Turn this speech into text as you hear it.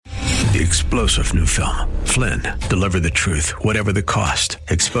The explosive new film, Flynn, deliver the truth, whatever the cost,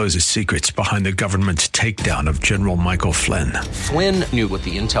 exposes secrets behind the government's takedown of General Michael Flynn. Flynn knew what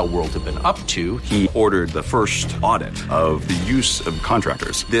the intel world had been up to. He ordered the first audit of the use of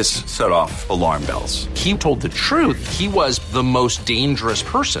contractors. This set off alarm bells. He told the truth. He was the most dangerous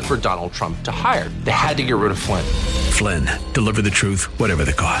person for Donald Trump to hire. They had to get rid of Flynn. Flynn, deliver the truth, whatever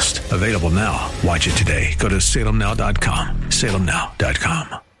the cost. Available now. Watch it today. Go to salemnow.com.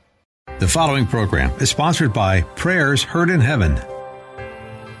 salemnow.com. The following program is sponsored by Prayers Heard in Heaven.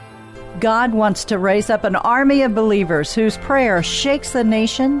 God wants to raise up an army of believers whose prayer shakes the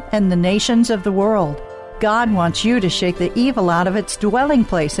nation and the nations of the world. God wants you to shake the evil out of its dwelling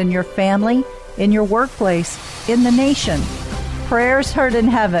place in your family, in your workplace, in the nation. Prayers Heard in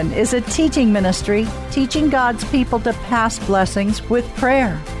Heaven is a teaching ministry teaching God's people to pass blessings with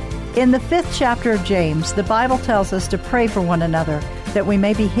prayer. In the 5th chapter of James, the Bible tells us to pray for one another that we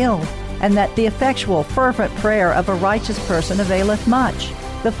may be healed, and that the effectual, fervent prayer of a righteous person availeth much.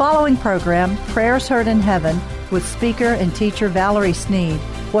 The following program, Prayers Heard in Heaven, with speaker and teacher Valerie Sneed,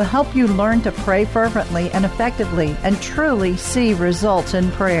 will help you learn to pray fervently and effectively and truly see results in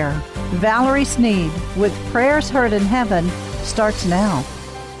prayer. Valerie Sneed with Prayers Heard in Heaven starts now.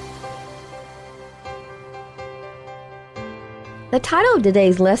 The title of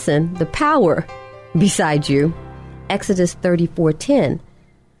today's lesson, The Power Beside You, Exodus 34:10.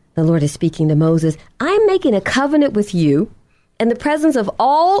 The Lord is speaking to Moses. I'm making a covenant with you in the presence of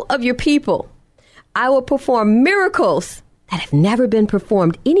all of your people. I will perform miracles that have never been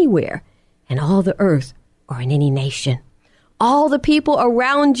performed anywhere in all the earth or in any nation. All the people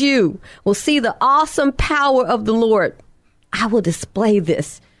around you will see the awesome power of the Lord. I will display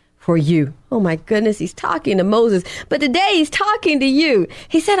this for you. Oh my goodness, he's talking to Moses, but today he's talking to you.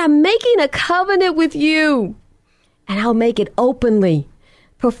 He said, I'm making a covenant with you, and I'll make it openly.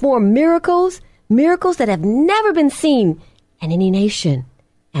 Perform miracles that have never been seen in any nation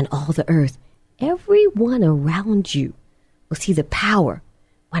and all the earth. Everyone around you will see the power.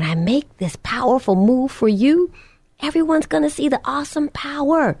 When I make this powerful move for you, everyone's going to see the awesome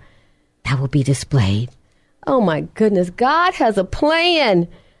power that will be displayed. Oh my goodness, God has a plan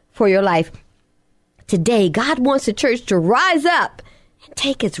for your life. Today, God wants the church to rise up and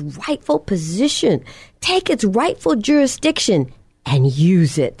take its rightful position, take its rightful jurisdiction, and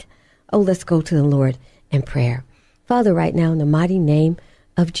use it. Oh, let's go to the Lord in prayer. Father, right now, in the mighty name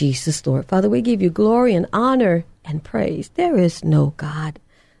of Jesus, Lord. Father, we give you glory and honor and praise. There is no God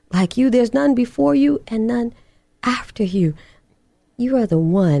like you. There's none before you and none after you. You are the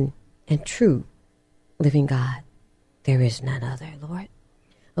one and true living God. There is none other, Lord.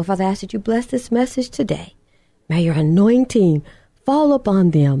 Oh, Father, I ask that you bless this message today. May your anointing fall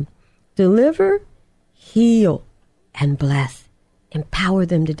upon them. Deliver, heal, and bless. Empower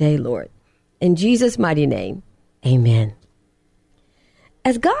them today, Lord. In Jesus' mighty name, amen.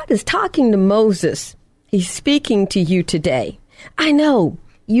 As God is talking to Moses, he's speaking to you today. I know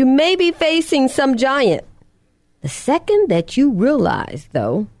you may be facing some giant. The second that you realize,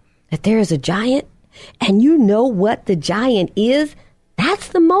 though, that there is a giant and you know what the giant is, that's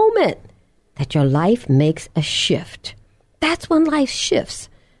the moment that your life makes a shift. That's when life shifts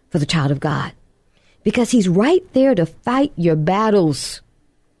for the child of God, because he's right there to fight your battles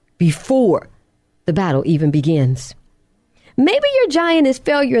before the battle even begins. Maybe your giant is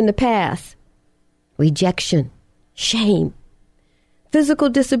failure in the past, rejection, shame,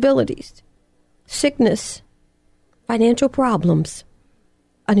 physical disabilities, sickness, financial problems,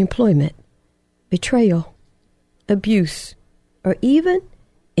 unemployment, betrayal, abuse, or even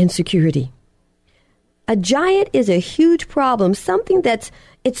insecurity. A giant is a huge problem, something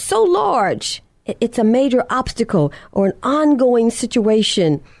it's so large, it's a major obstacle or an ongoing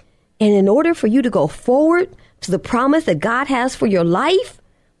situation. And in order for you to go forward to the promise that God has for your life,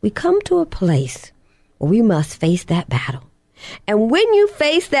 we come to a place where we must face that battle. And when you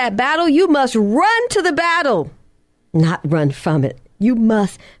face that battle, you must run to the battle, not run from it. You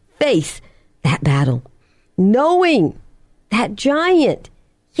must face that battle, knowing that giant,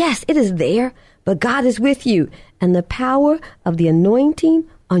 yes, it is there, but God is with you. And the power of the anointing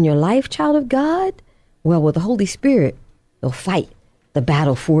on your life, child of God, well, with the Holy Spirit, will fight the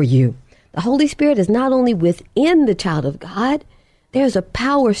battle for you. The Holy Spirit is not only within the child of God, there's a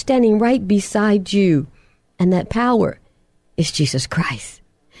power standing right beside you. And that power is Jesus Christ.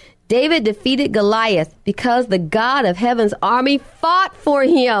 David defeated Goliath because the God of heaven's army fought for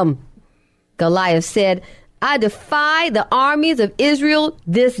him. Goliath said, I defy the armies of Israel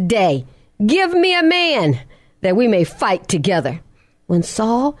this day. Give me a man that we may fight together. When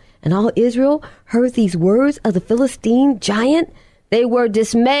Saul and all Israel heard these words of the Philistine giant, They were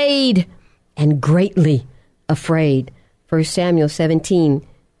dismayed and greatly afraid. 1 Samuel 17,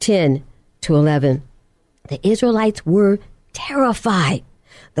 10 to 11. The Israelites were terrified.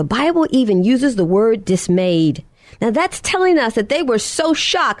 The Bible even uses the word dismayed. Now that's telling us that they were so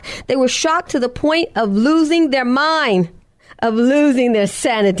shocked. They were shocked to the point of losing their mind, of losing their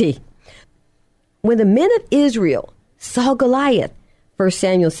sanity. When the men of Israel saw Goliath, 1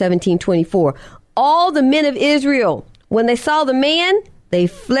 Samuel 17:24, all the men of Israel, when they saw the man, they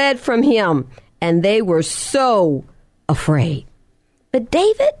fled from him, and they were so afraid. But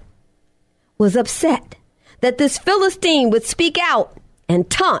David was upset that this Philistine would speak out and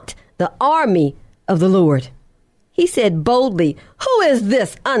taunt the army of the Lord. He said boldly, "Who is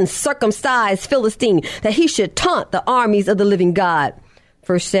this uncircumcised Philistine that he should taunt the armies of the living God?"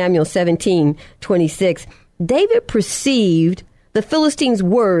 1 Samuel 17:26. David perceived the Philistine's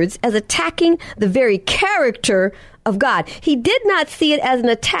words as attacking the very character of God. He did not see it as an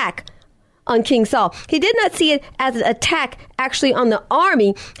attack on King Saul. He did not see it as an attack actually on the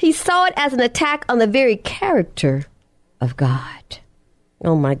army. He saw it as an attack on the very character of God.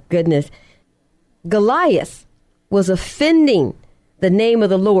 Oh my goodness. Goliath was offending the name of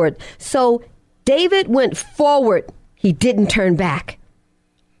the Lord. So David went forward. He didn't turn back.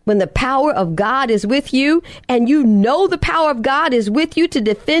 When the power of God is with you and you know the power of God is with you to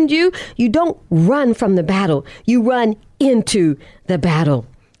defend you, you don't run from the battle. You run into the battle.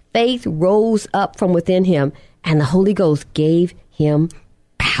 Faith rose up from within him and the Holy Ghost gave him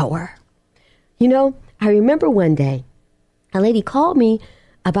power. You know, I remember one day a lady called me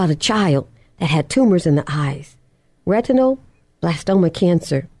about a child that had tumors in the eyes, retinoblastoma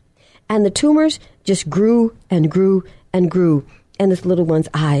cancer. And the tumors just grew and grew and grew in this little one's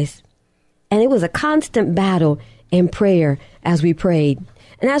eyes. And it was a constant battle in prayer as we prayed.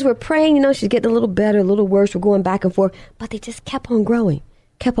 And as we're praying, you know, she's getting a little better, a little worse. We're going back and forth, but they just kept on growing,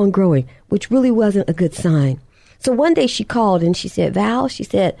 which really wasn't a good sign. So one day she called and she said, "Val," she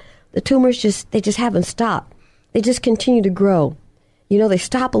said, "the tumors they just haven't stopped. They just continue to grow. You know, they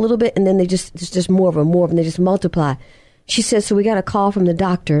stop a little bit and then there's just more of them, they just multiply." She said, "So we got a call from the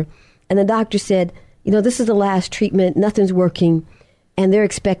doctor." And the doctor said, "You know, this is the last treatment. Nothing's working." And they're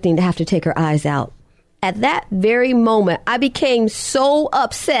expecting to have to take her eyes out. At that very moment, I became so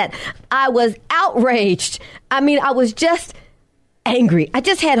upset. I was outraged. I mean, I was just angry. I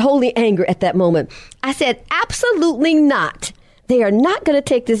just had holy anger at that moment. I said, "Absolutely not. They are not going to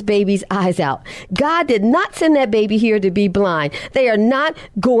take this baby's eyes out. God did not send that baby here to be blind. They are not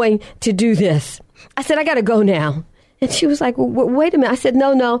going to do this." I said, "I got to go now." And she was like, "Well, wait a minute." I said,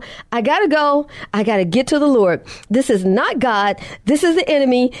 No, I got to go. I got to get to the Lord. This is not God. This is the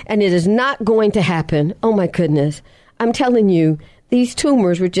enemy, and it is not going to happen. Oh, my goodness. I'm telling you, these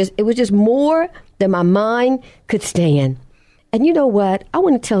tumors it was just more than my mind could stand. And you know what? I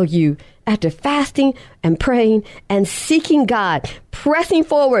want to tell you, after fasting and praying and seeking God, pressing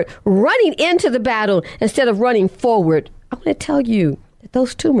forward, running into the battle instead of running forward, I want to tell you that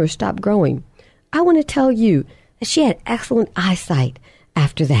those tumors stopped growing. I want to tell you that she had excellent eyesight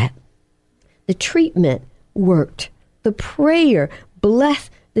after that. The treatment worked. The prayer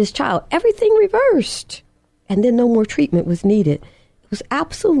blessed this child. Everything reversed. And then no more treatment was needed. It was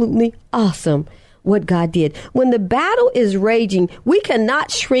absolutely awesome what God did. When the battle is raging, we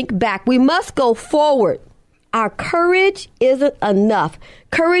cannot shrink back. We must go forward. Our courage isn't enough.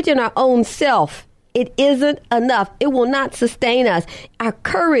 Courage in our own self, it isn't enough. It will not sustain us. Our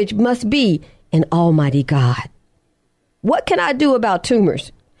courage must be in Almighty God. What can I do about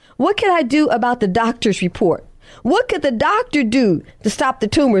tumors? What can I do about the doctor's report? What could the doctor do to stop the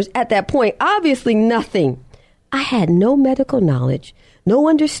tumors at that point? Obviously nothing. I had no medical knowledge, no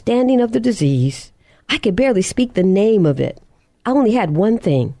understanding of the disease. I could barely speak the name of it. I only had one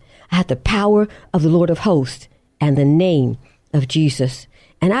thing. I had the power of the Lord of hosts and the name of Jesus.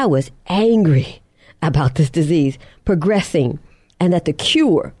 And I was angry about this disease progressing and that the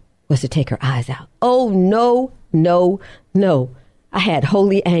cure was to take her eyes out. Oh, no. I had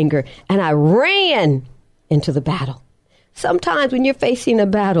holy anger and I ran into the battle. Sometimes when you're facing a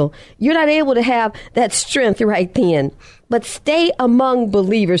battle, you're not able to have that strength right then. But stay among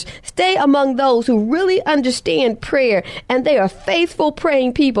believers. Stay among those who really understand prayer and they are faithful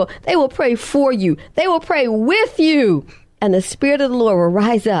praying people. They will pray for you. They will pray with you. And the Spirit of the Lord will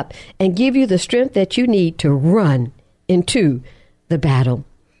rise up and give you the strength that you need to run into the battle.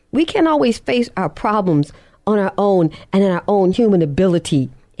 We can't always face our problems on our own and in our own human ability.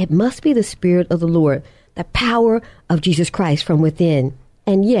 It must be the Spirit of the Lord, the power of Jesus Christ from within.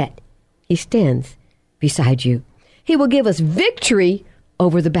 And yet, He stands beside you. He will give us victory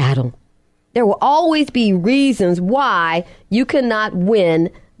over the battle. There will always be reasons why you cannot win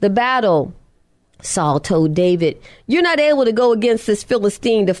the battle. Saul told David, you're not able to go against this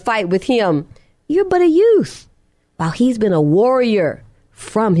Philistine to fight with him. You're but a youth, while he's been a warrior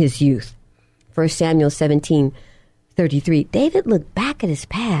from his youth. 1 Samuel 17:33. David looked back at his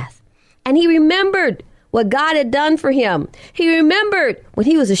past, and he remembered what God had done for him. He remembered when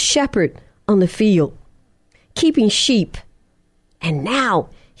he was a shepherd on the field, keeping sheep. And now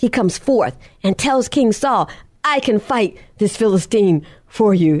he comes forth and tells King Saul, I can fight this Philistine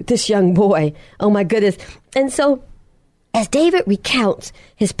for you, this young boy. Oh, my goodness. And so as David recounts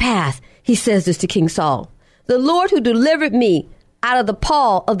his past, he says this to King Saul, the Lord who delivered me out of the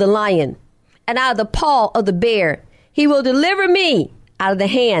paw of the lion and out of the paw of the bear, he will deliver me out of the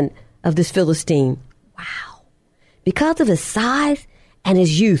hand of this Philistine. Wow. Because of his size and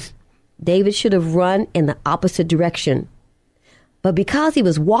his youth, David should have run in the opposite direction. But because he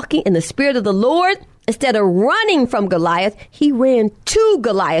was walking in the Spirit of the Lord, instead of running from Goliath, he ran to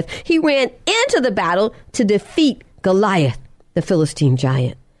Goliath. He ran into the battle to defeat Goliath, the Philistine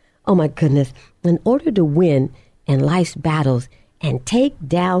giant. Oh my goodness. In order to win in life's battles and take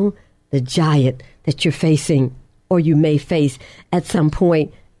down the giant that you're facing or you may face at some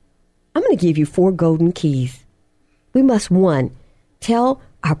point, I'm going to give you 4 golden keys. We must, 1, tell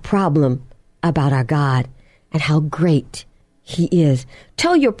our problem about our God and how great he is.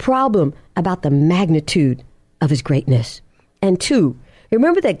 Tell your problem about the magnitude of his greatness. And 2,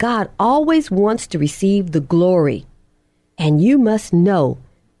 remember that God always wants to receive the glory. And you must know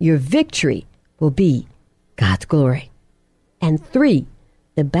your victory will be God's glory. And 3,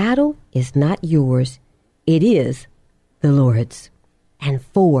 the battle is not yours. It is the Lord's. And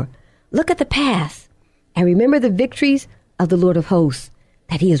 4, look at the past and remember the victories of the Lord of hosts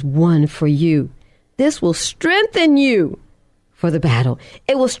that he has won for you. This will strengthen you for the battle.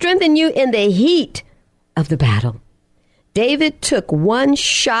 It will strengthen you in the heat of the battle. David took 1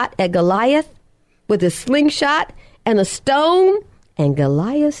 shot at Goliath with a slingshot and a stone, and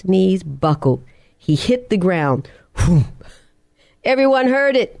Goliath's knees buckled. He hit the ground. Everyone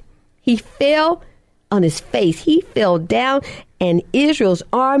heard it. He fell on his face. He fell down, and Israel's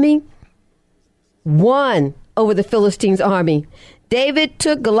army won over the Philistines' army. David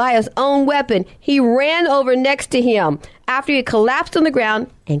took Goliath's own weapon. He ran over next to him after he collapsed on the ground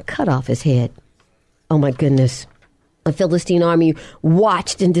and cut off his head. Oh my goodness. The Philistine army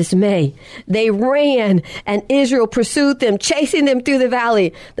watched in dismay. They ran, and Israel pursued them, chasing them through the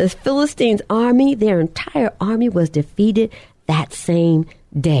valley. The Philistines' army, their entire army, was defeated that same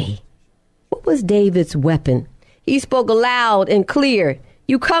day. What was David's weapon? He spoke loud and clear.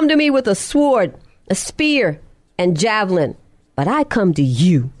 You come to me with a sword, a spear, and javelin, but I come to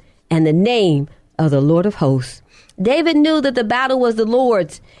you in the name of the Lord of hosts. David knew that the battle was the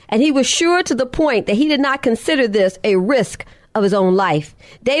Lord's, and he was sure to the point that he did not consider this a risk of his own life.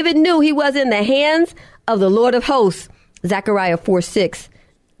 David knew he was in the hands of the Lord of hosts. Zechariah 4:6.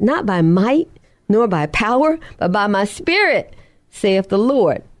 Not by might, nor by power, but by my spirit, saith the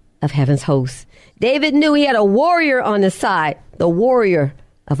Lord of heaven's hosts. David knew he had a warrior on his side, the warrior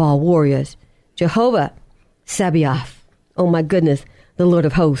of all warriors, Jehovah Sabaoth. Oh my goodness, the Lord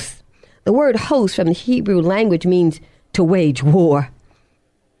of hosts. The word host from the Hebrew language means to wage war.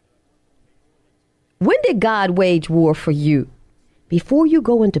 When did God wage war for you? Before you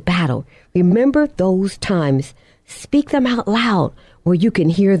go into battle, remember those times. Speak them out loud where you can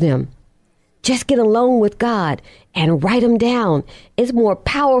hear them. Just get alone with God and write them down. It's more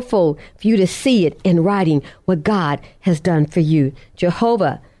powerful for you to see it in writing what God has done for you.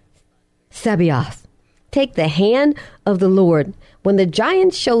 Jehovah Sabaoth. Take the hand of the Lord. When the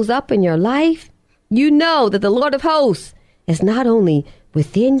giant shows up in your life, you know that the Lord of hosts is not only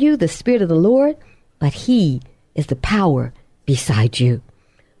within you, the Spirit of the Lord, but he is the power beside you.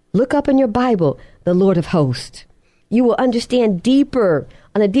 Look up in your Bible, the Lord of hosts. You will understand deeper,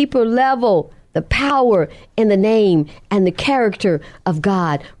 on a deeper level, the power in the name and the character of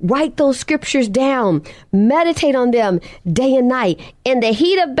God. Write those scriptures down. Meditate on them day and night. In the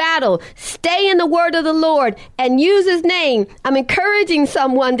heat of battle, stay in the word of the Lord and use his name. I'm encouraging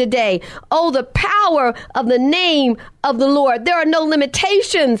someone today. Oh, the power of the name of the Lord. There are no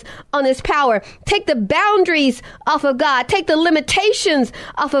limitations on his power. Take the boundaries off of God. Take the limitations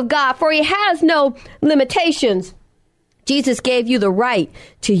off of God, for he has no limitations. Jesus gave you the right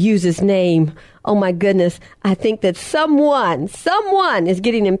to use his name. Oh my goodness. I think that someone is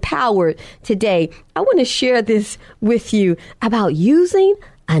getting empowered today. I want to share this with you about using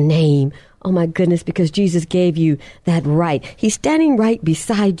a name. Oh my goodness, because Jesus gave you that right. He's standing right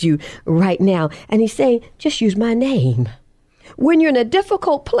beside you right now. And he's saying, just use my name. When you're in a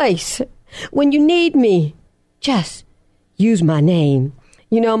difficult place When you need me, just use my name.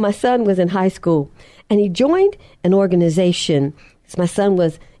 You know, my son was in high school, and he joined an organization.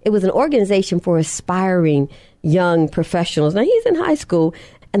 It was an organization for aspiring young professionals. Now, he's in high school,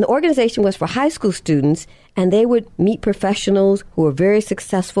 and the organization was for high school students, and they would meet professionals who were very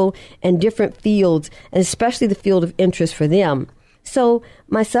successful in different fields, and especially the field of interest for them. So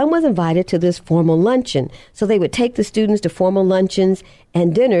my son was invited to this formal luncheon. So they would take the students to formal luncheons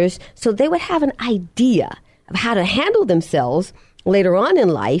and dinners so they would have an idea of how to handle themselves later on in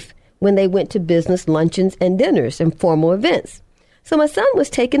life when they went to business luncheons and dinners and formal events. So my son was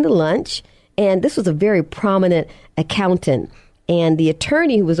taken to lunch, and this was a very prominent accountant. And the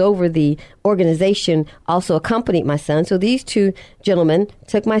attorney who was over the organization also accompanied my son. So these two gentlemen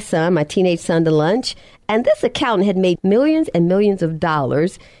took my son, my teenage son, to lunch. And this accountant had made millions and millions of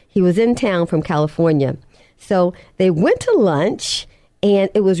dollars. He was in town from California. So they went to lunch, and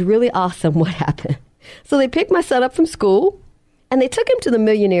it was really awesome what happened. So they picked my son up from school, and they took him to the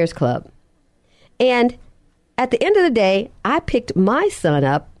Millionaires Club. And at the end of the day, I picked my son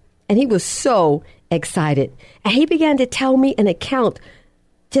up, and he was so excited. And he began to tell me an account,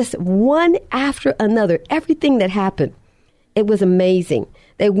 just one after another, everything that happened. It was amazing.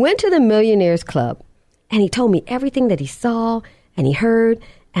 They went to the Millionaires Club, and he told me everything that he saw and he heard.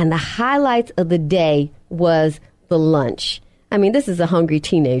 And the highlights of the day was the lunch. I mean, this is a hungry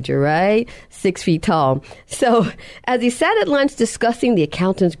teenager, right? 6 feet tall. So as he sat at lunch discussing the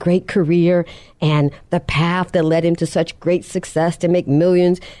accountant's great career and the path that led him to such great success to make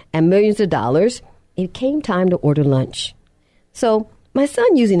millions and millions of dollars, it came time to order lunch. So my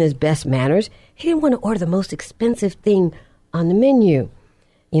son, using his best manners, he didn't want to order the most expensive thing on the menu.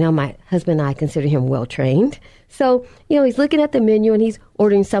 You know, my husband and I consider him well-trained. So, you know, he's looking at the menu and he's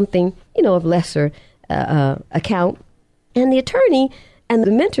ordering something, you know, of lesser account. And the attorney and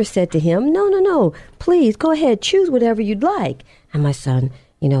the mentor said to him, no, please go ahead, choose whatever you'd like. And my son,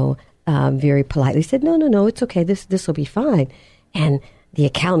 you know, very politely said, no, it's okay. This will be fine. And the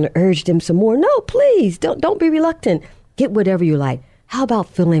accountant urged him some more. No, please, don't be reluctant. Get whatever you like. How about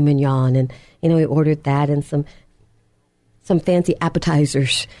filet mignon? And, you know, he ordered that and some fancy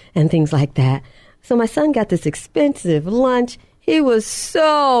appetizers and things like that. So my son got this expensive lunch. He was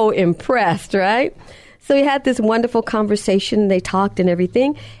so impressed, right? So he had this wonderful conversation. They talked and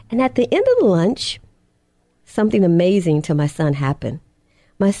everything. And at the end of the lunch, something amazing to my son happened.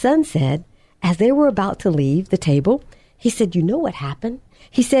 My son said, as they were about to leave the table, he said, you know what happened?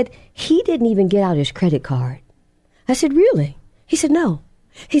 He said, he didn't even get out his credit card. I said, really? He said, no.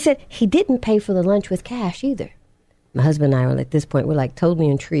 He said, he didn't pay for the lunch with cash either. My husband and I were at this point, we're like totally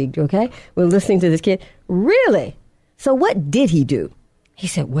intrigued, okay? We're listening to this kid. Really? So what did he do? He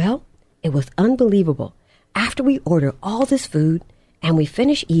said, well, it was unbelievable. After we order all this food and we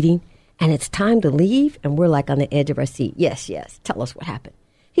finish eating and it's time to leave and we're like on the edge of our seat. Yes. Tell us what happened.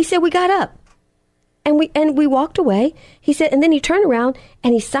 He said, we got up and we walked away. He said, and then he turned around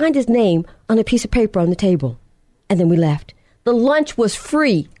and he signed his name on a piece of paper on the table. And then we left. The lunch was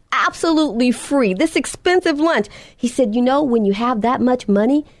free, absolutely free. This expensive lunch. He said, you know, when you have that much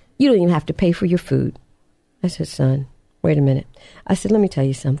money, you don't even have to pay for your food. I said, son, wait a minute. I said, let me tell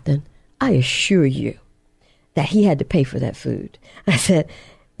you something. I assure you that he had to pay for that food. I said,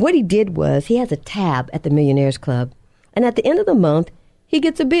 what he did was he has a tab at the Millionaires Club. And at the end of the month, he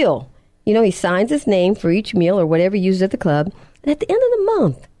gets a bill. You know, he signs his name for each meal or whatever he uses at the club. And at the end of the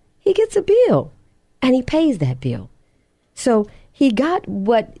month, he gets a bill. And he pays that bill. So he got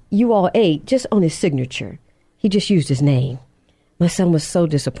what you all ate just on his signature. He just used his name. My son was so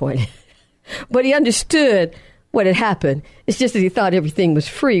disappointed. But he understood what had happened. It's just that he thought everything was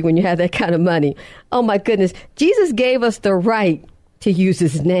free when you had that kind of money. Oh, my goodness. Jesus gave us the right to use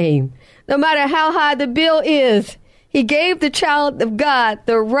his name. No matter how high the bill is, he gave the child of God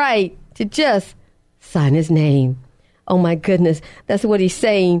the right to just sign his name. Oh, my goodness. That's what he's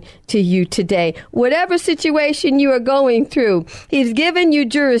saying to you today. Whatever situation you are going through, he's given you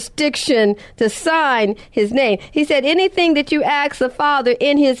jurisdiction to sign his name. He said anything that you ask the Father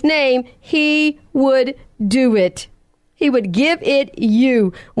in his name, he would do it. He would give it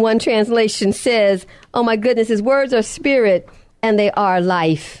you. One translation says, oh, my goodness, his words are spirit and they are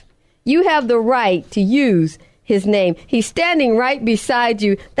life. You have the right to use his name. He's standing right beside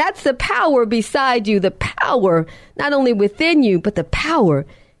you. That's the power beside you. The power, not only within you, but the power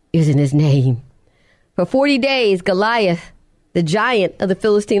is in his name. For 40 days, Goliath, the giant of the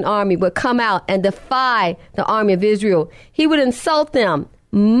Philistine army, would come out and defy the army of Israel. He would insult them,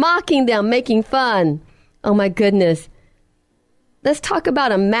 mocking them, making fun. Oh, my goodness. Let's talk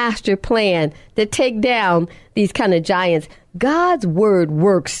about a master plan to take down these kind of giants. God's word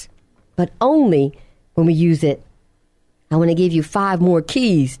works, but only when we use it. I want to give you 5 more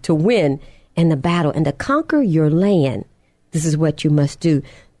keys to win in the battle and to conquer your land. This is what you must do.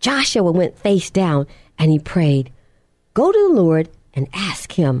 Joshua went face down and he prayed, "Go to the Lord and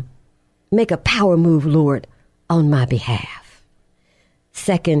ask him, make a power move, Lord, on my behalf."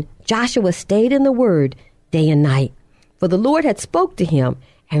 Second, Joshua stayed in the word day and night, for the Lord had spoke to him.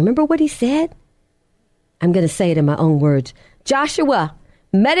 And remember what he said? I'm going to say it in my own words. Joshua,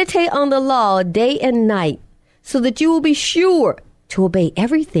 meditate on the law day and night, so that you will be sure to obey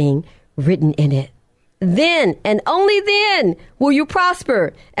everything written in it. Then, and only then, will you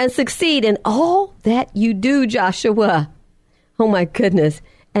prosper and succeed in all that you do, Joshua. Oh my goodness.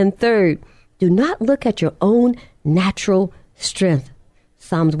 And third, do not look at your own natural strength.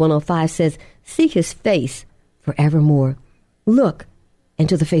 Psalms 105 says, seek his face forevermore. Look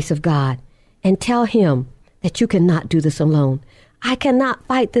into the face of God and tell him that you cannot do this alone. I cannot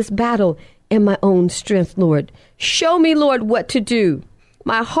fight this battle in my own strength, Lord. Show me, Lord, what to do.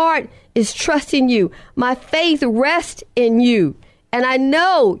 My heart is trusting you. My faith rests in you. And I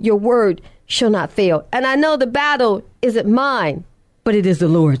know your word shall not fail. And I know the battle isn't mine, but it is the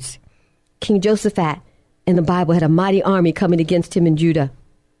Lord's. King Jehoshaphat in the Bible had a mighty army coming against him in Judah.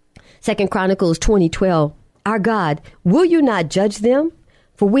 2 Chronicles 20:12. Our God, will you not judge them?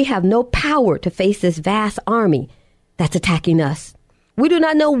 For we have no power to face this vast army that's attacking us. We do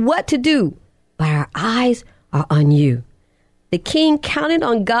not know what to do, but our eyes are on you. The king counted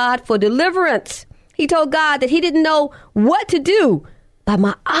on God for deliverance. He told God that he didn't know what to do, but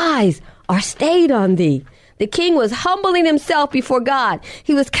my eyes are stayed on thee. The king was humbling himself before God.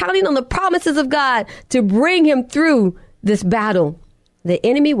 He was counting on the promises of God to bring him through this battle. The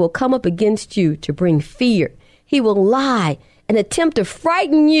enemy will come up against you to bring fear. He will lie and attempt to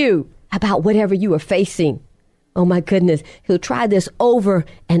frighten you about whatever you are facing. Oh my goodness, he'll try this over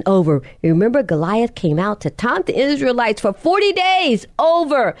and over. Remember, Goliath came out to taunt the Israelites for 40 days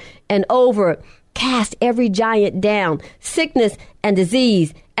over and over. Cast every giant down, sickness and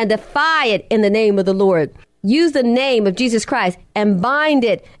disease, and defy it in the name of the Lord. Use the name of Jesus Christ and bind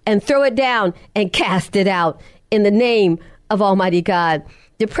it and throw it down and cast it out in the name of Almighty God.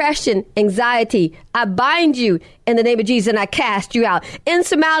 Depression, anxiety, I bind you in the name of Jesus and I cast you out.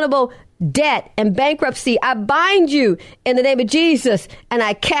 Insurmountable debt and bankruptcy, I bind you in the name of Jesus and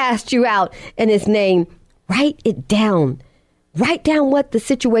I cast you out in his name. Write it down. Write down what the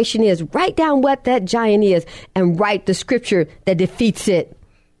situation is. Write down what that giant is and write the scripture that defeats it.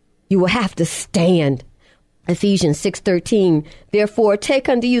 You will have to stand. Ephesians 6:13. Therefore, take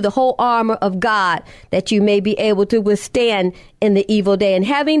unto you the whole armor of God, that you may be able to withstand in the evil day. And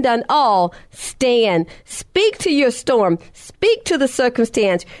having done all, stand. Speak to your storm. Speak to the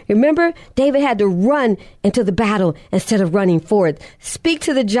circumstance. Remember, David had to run into the battle instead of running forward. Speak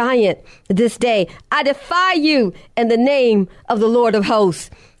to the giant this day. I defy you in the name of the Lord of hosts.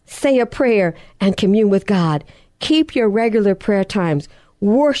 Say a prayer and commune with God. Keep your regular prayer times.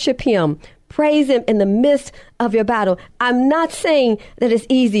 Worship him. Praise him in the midst of your battle. I'm not saying that it's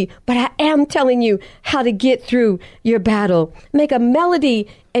easy, but I am telling you how to get through your battle. Make a melody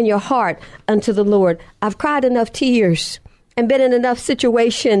in your heart unto the Lord. I've cried enough tears and been in enough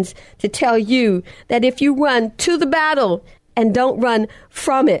situations to tell you that if you run to the battle and don't run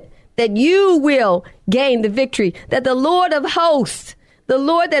from it, that you will gain the victory, that the Lord of hosts, the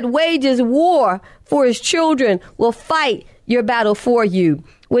Lord that wages war for his children, will fight your battle for you.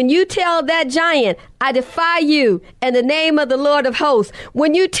 When you tell that giant, I defy you in the name of the Lord of hosts.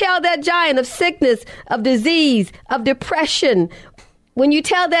 When you tell that giant of sickness, of disease, of depression, when you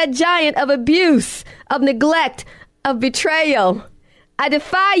tell that giant of abuse, of neglect, of betrayal, I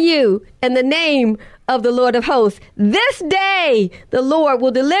defy you in the name of the Lord of hosts. This day, the Lord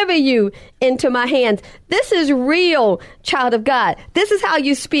will deliver you into my hands. This is real, child of God. This is how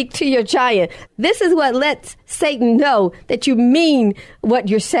you speak to your giant. This is what lets Satan know that you mean what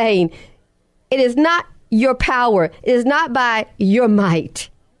you're saying. It is not your power. It is not by your might.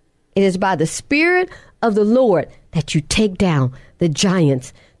 It is by the Spirit of the Lord that you take down the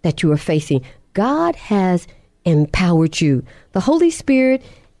giants that you are facing. God has empowered you. The Holy Spirit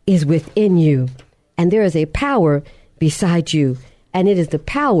is within you. And there is a power beside you, and it is the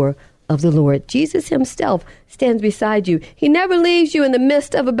power of the Lord. Jesus himself stands beside you. He never leaves you in the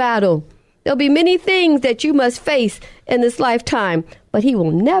midst of a battle. There'll be many things that you must face in this lifetime, but he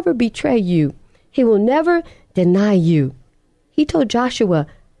will never betray you. He will never deny you. He told Joshua,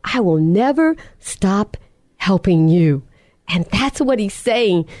 I will never stop helping you. And that's what he's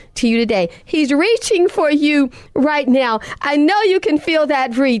saying to you today. He's reaching for you right now. I know you can feel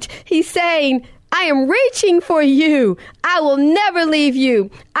that reach. He's saying, I am reaching for you. I will never leave you.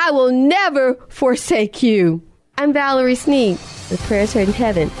 I will never forsake you. I'm Valerie Sneed with Prayers Heard in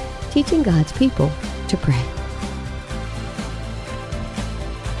Heaven, teaching God's people to pray.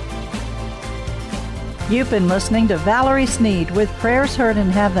 You've been listening to Valerie Sneed with Prayers Heard in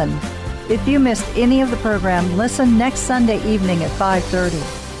Heaven. If you missed any of the program, listen next Sunday evening at 5:30.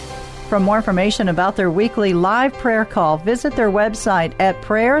 For more information about their weekly live prayer call, visit their website at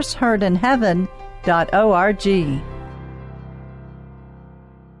prayersheardinheaven.org.